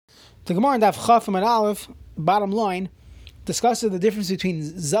The Gemara in Daf Chaf and Aleph, bottom line, discusses the difference between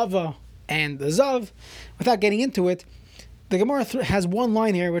Zava and the Zav. Without getting into it, the Gemara has one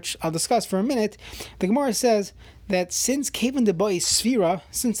line here, which I'll discuss for a minute. The Gemara says that since Kavan Deba is Sfira,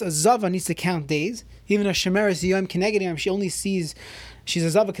 since a Zava needs to count days, even a Shemeres Yom Keneged Yom, she only sees, she's a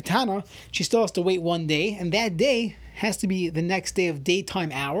Zava Katana, she still has to wait one day, and that day has to be the next day of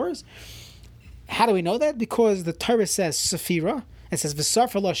daytime hours. How do we know that? Because the Torah says Sefira. It says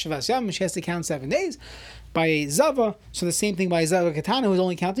V'safra lo shavas yam. She has to count 7 days. By a Zava, so the same thing by a Zava Katana, who's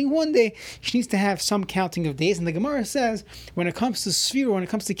only counting one day, she needs to have some counting of days. And the Gemara says, when it comes to Sefira, when it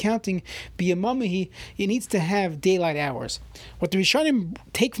comes to counting B'yamamahi, it needs to have daylight hours. What the Rishonim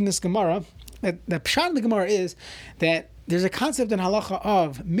take from this Gemara, the pshat in the Gemara is that there's a concept in halacha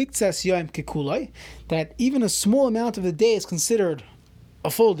of miktsas yom kekulai, that even a small amount of the day is considered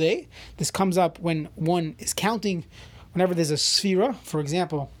a full day. This comes up when one is counting, whenever there's a sfira, for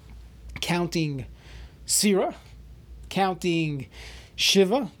example, counting sfira, counting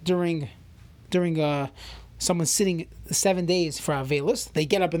shiva during someone sitting 7 days for Avelis. They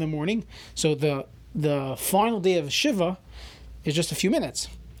get up in the morning, so the final day of shiva is just a few minutes,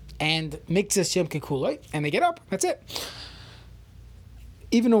 and miktsas yom kekulai, and they get up. That's it.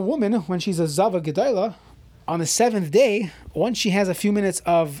 Even a woman, when she's a zava gedayla, on the 7th day, once she has a few minutes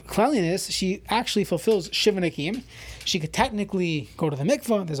of cleanliness, she actually fulfills Shiva Nakim. She could technically go to the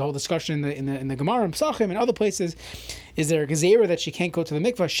mikvah. There's a whole discussion in the Gemara and Pesachim and other places. Is there a gezerah that she can't go to the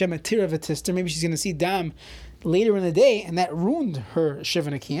mikvah? Shematira v'tister. Maybe she's going to see dam later in the day, and that ruined her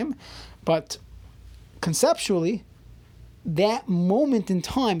Shiva Nakim. But conceptually, that moment in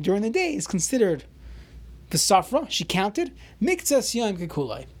time during the day is considered the safra. She counted miktsas yom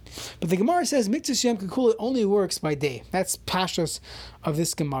kekulai. But the Gemara says miktsas yom kekulai only works by day. That's pashas of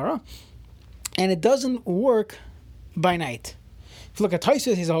this Gemara, and it doesn't work by night. If you look at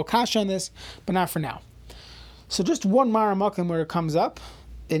Tosfos, he's a whole kasha on this, but not for now. So just one maramakim where it comes up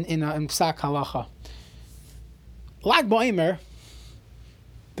in Psak Halacha. Lag Ba'omer,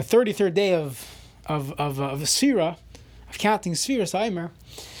 the 33rd day of Sfira, of counting Sfira Saimer.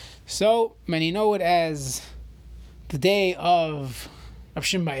 So many know it as the day of Rav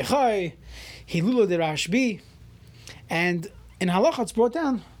Shimon bar Yochai, Hilula de Rashbi, and in Halacha it's brought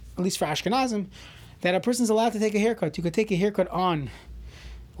down, at least for Ashkenazim, that a person's allowed to take a haircut. You could take a haircut on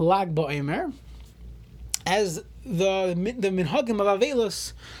Lag Ba'omer as the minhagim of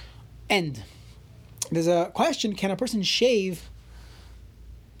Avelos end. There's a question: can a person shave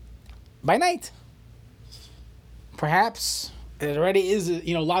by night? Perhaps it already is,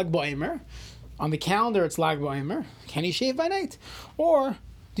 Lag Ba'omer. On the calendar, it's Lag Ba'omer. Can he shave by night? Or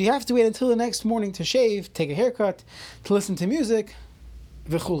do you have to wait until the next morning to shave, take a haircut, to listen to music,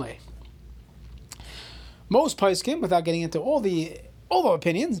 v'chulei? Most poskim, without getting into all the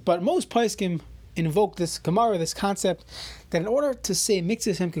opinions, but most poskim invoke this Gemara, this concept, that in order to say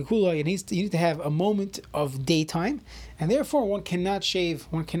miktsas yom kekulai, you need to have a moment of daytime, and therefore one cannot shave,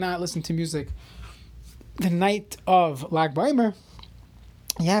 one cannot listen to music the night of Lag Ba'omer.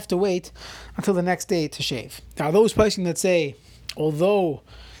 You have to wait until the next day to shave. Now, those poskim that say, although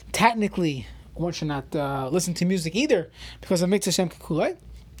technically one should not listen to music either because of miktsas yom kekulai,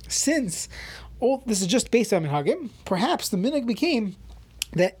 since all this is just based on minhagim, perhaps the minhag became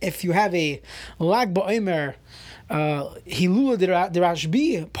that if you have a Lag Ba'omer Hilula de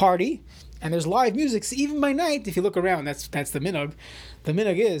Rashbi party and there's live music, so even by night, if you look around, that's the minhag. The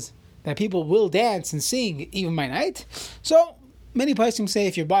minhag is that people will dance and sing even by night. So many poskim say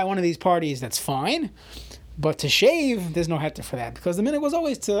if you're by one of these parties, that's fine. But to shave, there's no heter for that, because the minhag was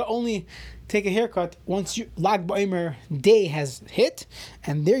always to only take a haircut once Lag Ba'omer day has hit,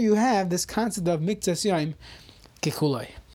 and there you have this concept of miktsas yom kekulai.